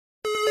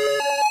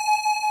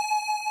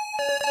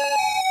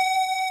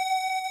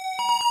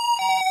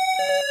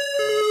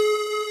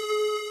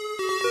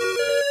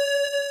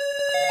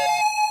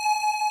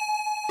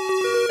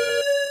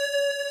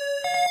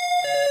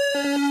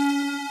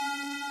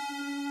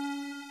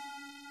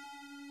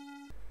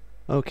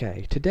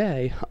Okay,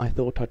 today I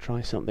thought I'd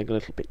try something a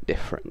little bit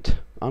different.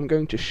 I'm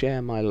going to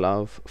share my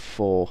love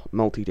for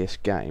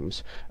multi-disc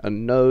games,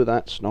 and no,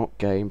 that's not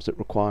games that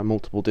require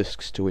multiple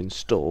discs to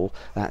install,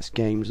 that's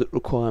games that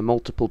require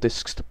multiple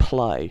discs to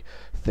play.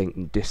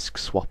 Think disc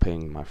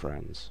swapping, my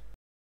friends.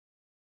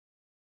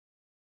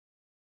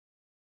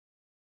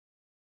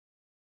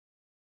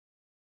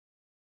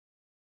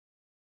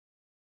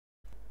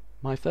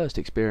 My first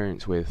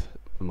experience with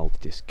a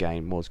multi-disc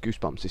game was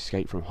Goosebumps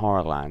Escape from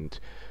Horrorland,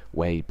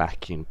 way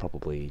back in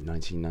probably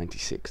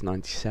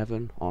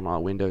 1996-97 on our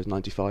Windows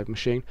 95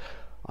 machine.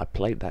 I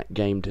played that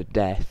game to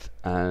death,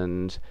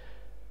 and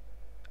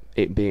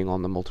it being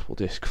on the multiple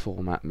disc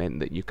format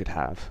meant that you could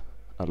have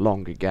a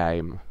longer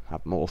game,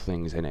 have more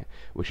things in it,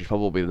 which is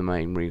probably the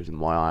main reason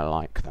why I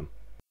like them.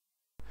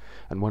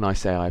 And when I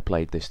say I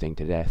played this thing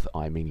to death,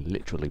 I mean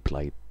literally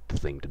played the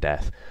thing to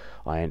death.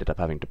 I ended up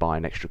having to buy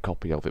an extra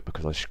copy of it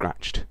because I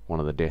scratched one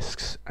of the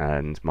discs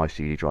and my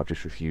CD drive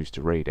just refused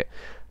to read it.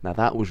 Now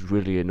that was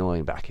really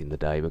annoying back in the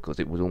day because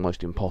it was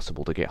almost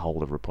impossible to get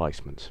hold of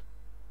replacements.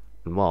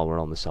 And while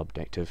we're on the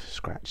subject of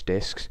scratched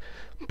discs,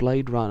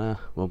 Blade Runner,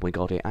 when we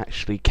got it,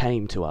 actually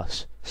came to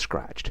us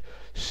scratched.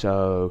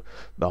 So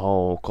the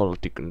whole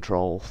quality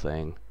control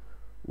thing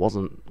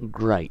wasn't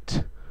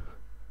great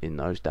in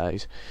those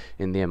days.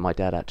 In the end, my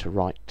dad had to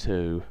write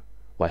to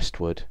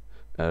Westwood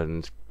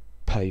and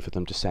pay for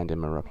them to send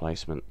him a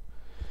replacement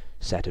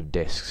set of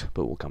discs,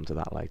 but we'll come to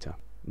that later.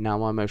 Now,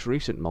 my most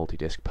recent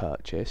multi-disc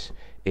purchase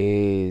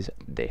is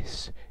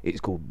this. It's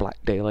called Black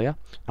Dahlia.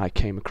 I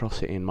came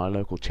across it in my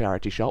local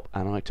charity shop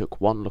and I took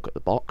one look at the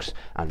box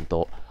and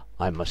thought,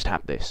 I must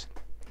have this.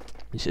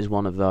 This is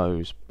one of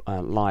those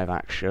live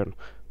action,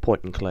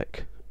 point and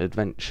click,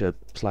 adventure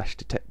 /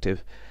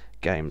 detective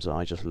games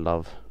I just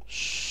love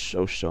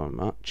so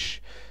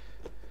much.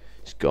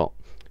 It's got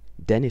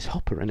Dennis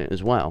Hopper in it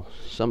as well.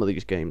 Some of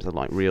these games are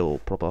like real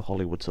proper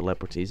Hollywood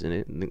celebrities in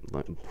it. And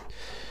like,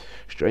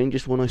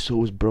 strangest one I saw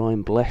was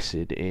Brian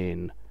Blessed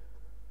in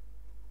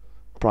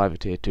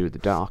Privateer 2 The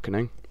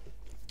Darkening.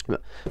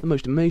 But the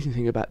most amazing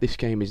thing about this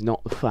game is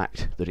not the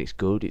fact that it's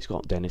good, it's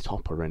got Dennis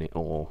Hopper in it,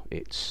 or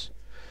it's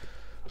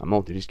a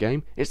multi-disc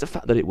game. It's the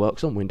fact that it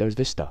works on Windows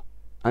Vista,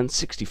 and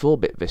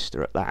 64-bit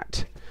Vista at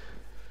that.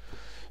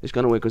 It's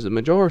kind of weird because the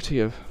majority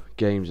of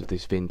games of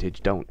this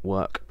vintage don't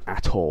work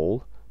at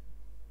all,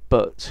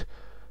 but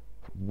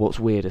what's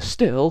weirder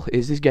still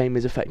is this game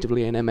is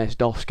effectively an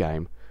MS-DOS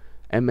game.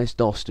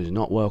 MS-DOS does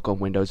not work on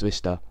Windows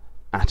Vista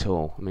at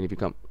all. I mean, if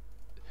you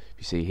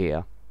see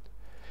here,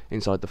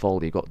 inside the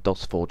folder you've got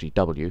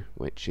DOS4GW,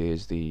 which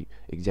is the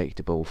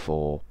executable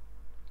for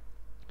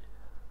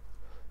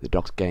the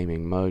DOS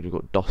gaming mode. You've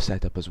got DOS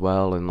setup as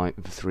well, and like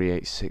the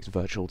 386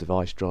 virtual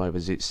device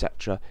drivers,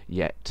 etc.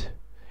 Yet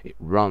it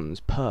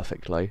runs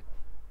perfectly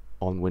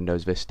on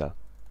Windows Vista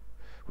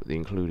with the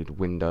included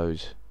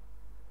Windows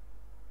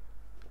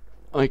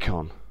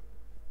icon.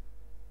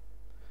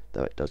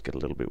 Though it does get a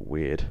little bit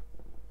weird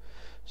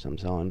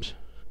sometimes.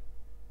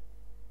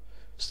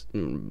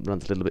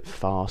 Runs a little bit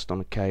fast on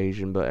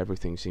occasion, but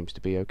everything seems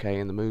to be okay,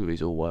 and the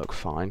movies all work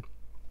fine.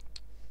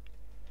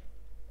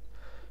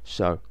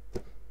 So,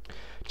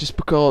 just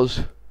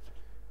because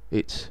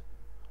it's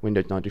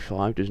Windows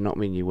 95 does not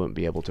mean you won't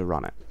be able to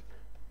run it.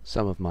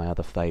 Some of my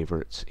other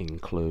favourites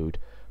include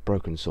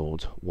Broken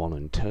Swords 1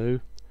 and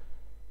 2,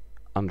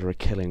 Under a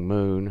Killing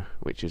Moon,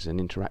 which is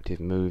an interactive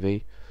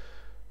movie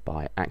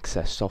by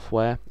Access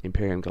Software,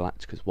 Imperium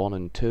Galacticas 1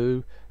 and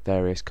 2,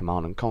 various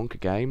Command & Conquer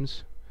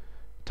games,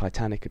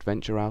 Titanic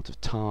Adventure Out of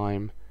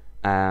Time,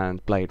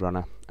 and Blade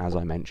Runner, as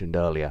I mentioned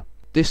earlier.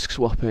 Disc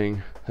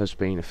swapping has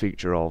been a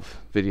feature of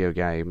video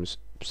games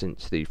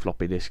since the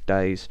floppy disk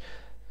days.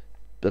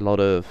 A lot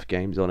of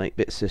games on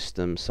 8-bit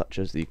systems such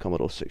as the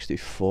Commodore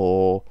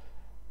 64,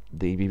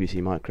 the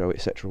BBC Micro,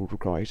 etc. would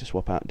require you to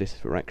swap out discs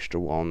for extra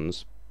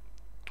ones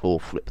or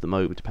flip them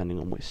over depending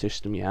on which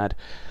system you had.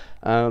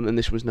 And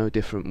this was no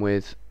different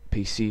with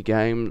PC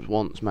games.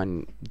 Once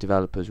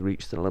developers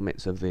reached the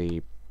limits of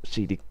the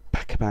CD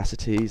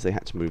capacities, they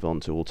had to move on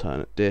to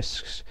alternate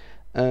discs,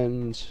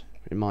 and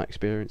in my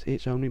experience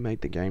it's only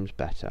made the games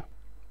better.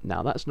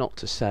 Now, that's not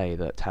to say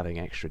that having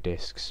extra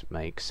discs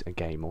makes a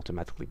game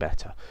automatically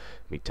better.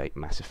 We take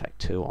Mass Effect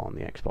 2 on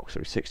the Xbox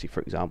 360,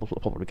 for example.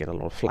 We'll probably get a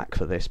lot of flack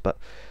for this, but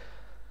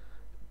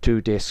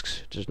 2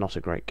 discs does not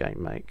a great game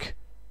make.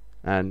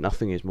 And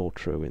nothing is more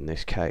true in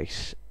this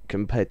case.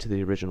 Compared to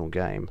the original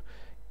game,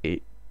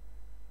 it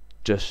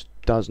just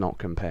does not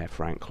compare,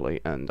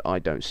 frankly, and I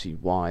don't see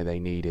why they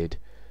needed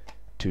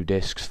 2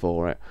 discs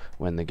for it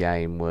when the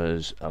game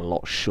was a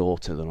lot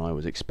shorter than I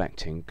was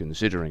expecting,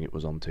 considering it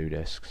was on 2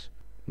 discs.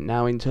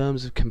 Now, in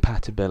terms of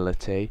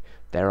compatibility,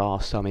 there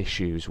are some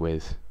issues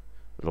with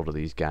a lot of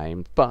these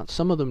games, but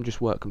some of them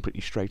just work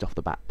completely straight off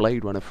the bat.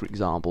 Blade Runner, for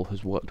example,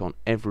 has worked on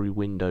every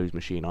Windows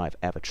machine I've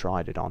ever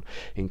tried it on,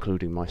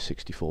 including my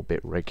 64-bit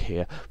rig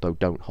here, though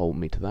don't hold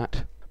me to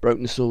that.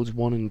 Broken Swords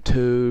 1 and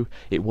 2,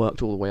 it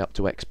worked all the way up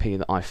to XP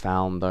that I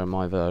found, though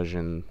my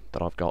version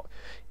that I've got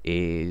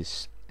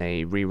is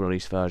a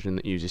re-release version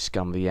that uses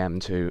ScumVM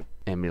to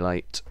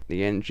emulate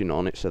the engine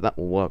on it, so that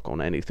will work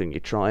on anything you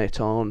try it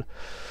on,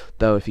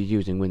 though if you're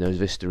using Windows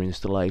Vista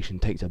installation,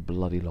 it takes a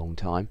bloody long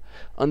time.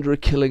 Under a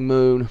Killing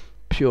Moon,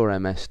 pure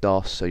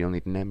MS-DOS, so you'll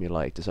need an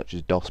emulator such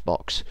as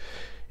DOSBox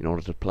in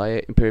order to play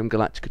it. Imperium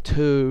Galactica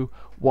 2,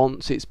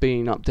 once it's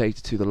been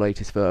updated to the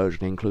latest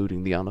version,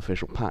 including the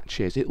unofficial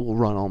patches, it will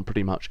run on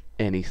pretty much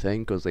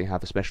anything, because they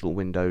have a special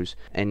Windows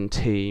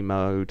NT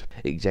mode,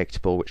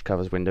 executable, which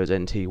covers Windows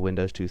NT,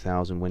 Windows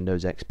 2000,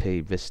 Windows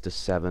XP, Vista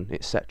 7,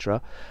 etc.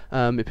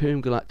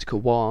 Imperium Galactica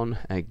 1,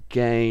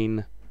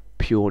 again,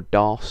 pure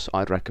DOS.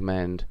 I'd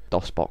recommend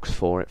DOSBox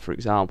for it, for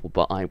example,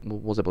 but I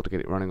was able to get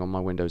it running on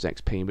my Windows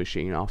XP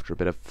machine after a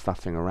bit of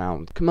faffing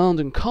around.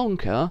 Command &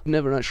 Conquer,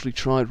 never actually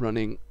tried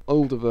running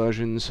older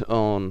versions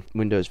on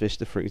Windows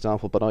Vista, for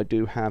example, but I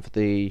do have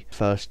the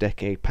first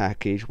decade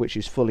package, which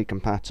is fully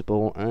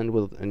compatible,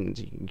 and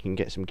you can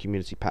get some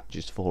community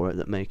patches for it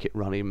that make it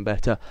run even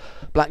better.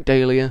 Black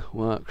Dahlia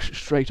works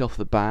straight off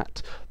the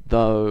bat,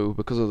 though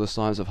because of the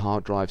size of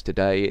hard drives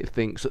today, it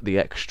thinks that the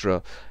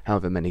extra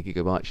however many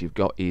gigabytes you've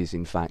got is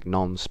in fact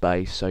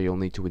non-space, so you'll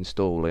need to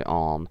install it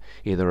on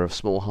either a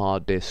small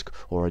hard disk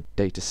or a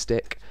data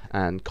stick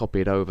and copy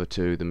it over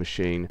to the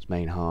machine's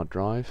main hard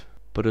drive.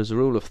 But as a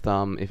rule of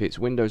thumb, if it's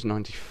Windows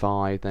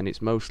 95, then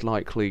it's most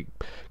likely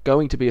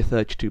going to be a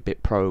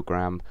 32-bit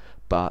program,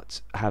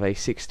 but have a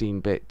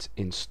 16-bit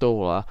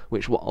installer,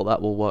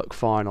 that will work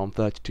fine on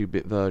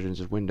 32-bit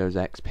versions of Windows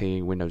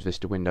XP, Windows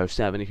Vista, Windows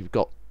 7. If you've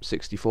got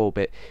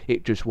 64-bit,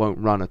 it just won't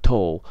run at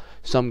all.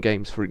 Some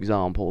games, for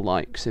example,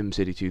 like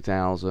SimCity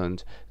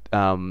 2000,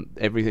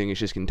 everything is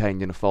just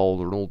contained in a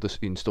folder, and all this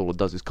installer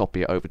does is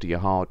copy it over to your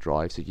hard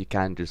drive, so you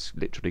can just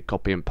literally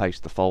copy and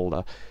paste the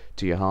folder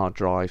to your hard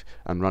drive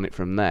and run it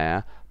from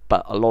there.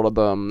 But a lot of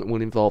them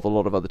will involve a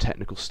lot of other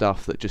technical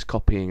stuff that just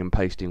copying and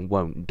pasting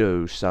won't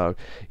do, so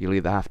you'll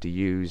either have to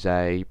use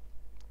a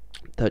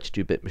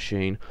 32-bit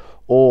machine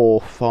or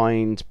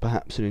find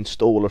perhaps an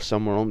installer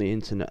somewhere on the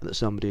internet that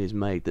somebody has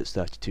made that's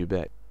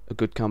 32-bit. A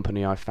good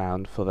company I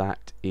found for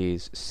that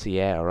is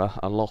Sierra.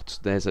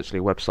 There's actually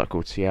a website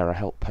called Sierra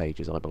Help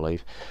Pages, I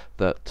believe,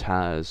 that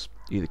has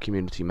either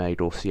community-made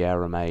or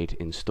Sierra-made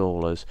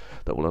installers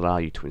that will allow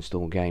you to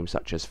install games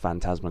such as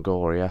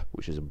Phantasmagoria,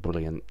 which is a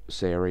brilliant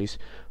series,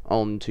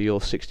 onto your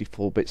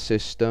 64-bit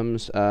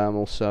systems.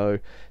 Also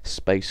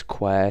Space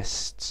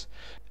Quests,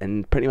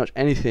 and pretty much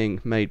anything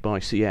made by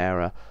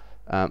Sierra.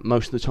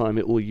 Most of the time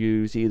it will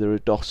use either a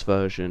DOS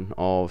version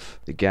of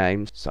the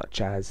game,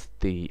 such as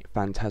the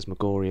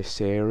Phantasmagoria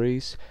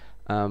series,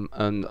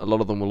 and a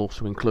lot of them will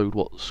also include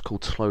what's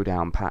called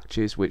slowdown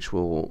patches, which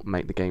will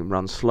make the game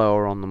run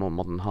slower on the more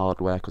modern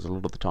hardware, because a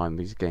lot of the time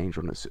these games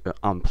run at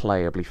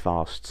unplayably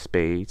fast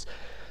speeds.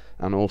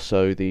 And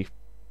also at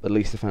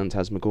least the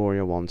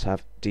Phantasmagoria ones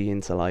have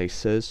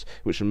deinterlacers,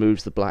 which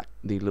removes the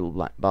little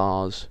black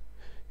bars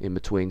in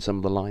between some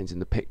of the lines in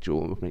the picture,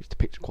 which makes the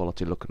picture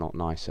quality look a lot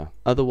nicer.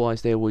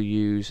 Otherwise they will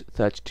use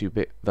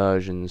 32-bit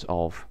versions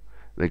of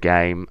the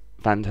game.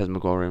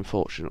 Phantasmagoria,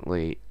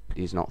 unfortunately,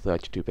 is not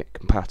 32-bit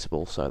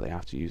compatible, so they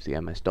have to use the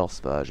MS-DOS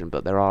version,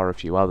 but there are a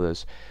few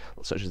others,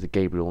 such as the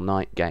Gabriel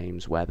Knight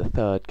games, where the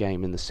third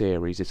game in the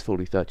series is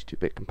fully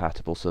 32-bit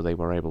compatible, so they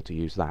were able to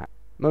use that.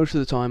 Most of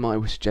the time I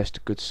would suggest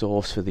a good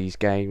source for these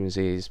games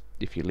is,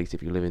 if you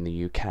live in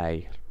the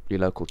UK, your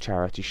local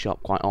charity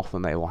shop. Quite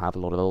often they will have a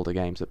lot of older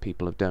games that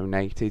people have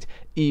donated.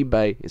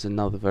 eBay is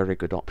another very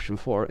good option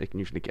for it. You can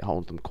usually get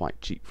hold of them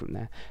quite cheap from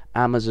there.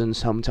 Amazon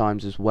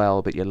sometimes as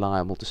well, but you're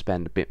liable to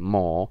spend a bit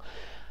more.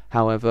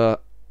 However,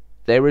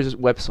 there is a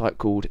website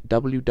called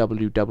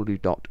www.gog.com,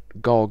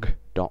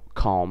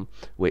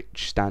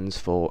 which stands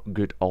for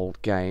Good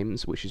Old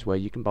Games, which is where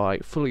you can buy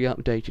fully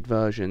updated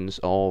versions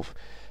of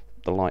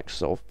the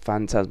likes of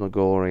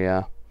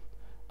Phantasmagoria,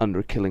 Under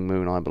a Killing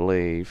Moon, I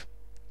believe,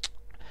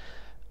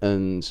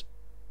 and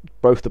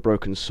both the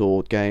Broken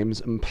Sword games,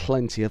 and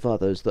plenty of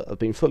others that have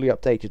been fully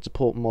updated to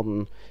support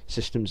modern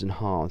systems and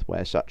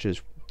hardware, such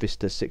as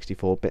Vista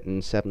 64-bit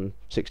and 7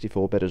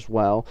 64-bit as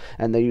well,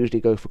 and they usually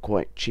go for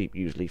quite cheap,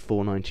 usually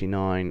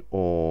 $4.99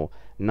 or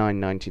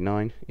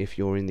 $9.99 if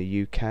you're in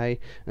the UK,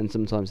 and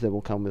sometimes they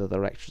will come with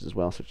other extras as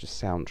well, such as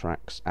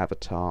soundtracks,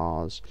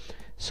 avatars,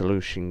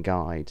 solution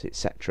guides,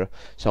 etc.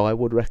 So I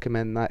would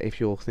recommend that if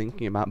you're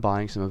thinking about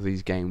buying some of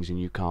these games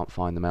and you can't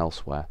find them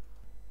elsewhere.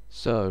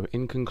 So,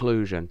 in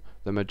conclusion,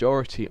 the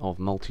majority of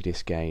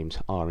multi-disc games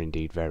are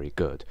indeed very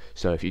good,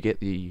 so if you get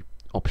the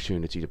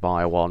opportunity to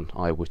buy one,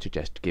 I would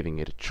suggest giving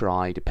it a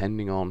try,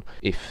 depending on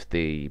if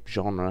the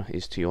genre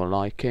is to your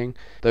liking.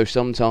 Though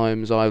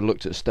sometimes I've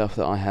looked at stuff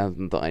that I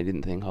haven't, that I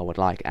didn't think I would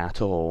like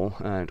at all,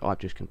 and I've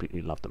just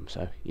completely loved them,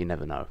 so you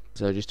never know.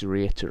 So just to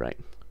reiterate,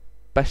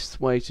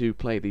 best way to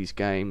play these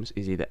games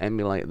is either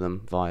emulate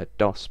them via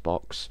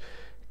DOSBox,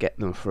 get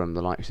them from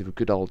the likes of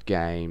Good Old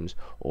Games,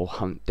 or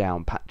hunt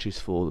down patches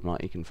for them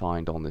like you can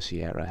find on the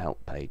Sierra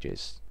help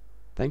pages.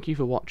 Thank you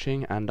for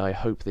watching, and I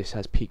hope this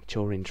has piqued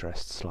your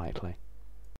interest slightly.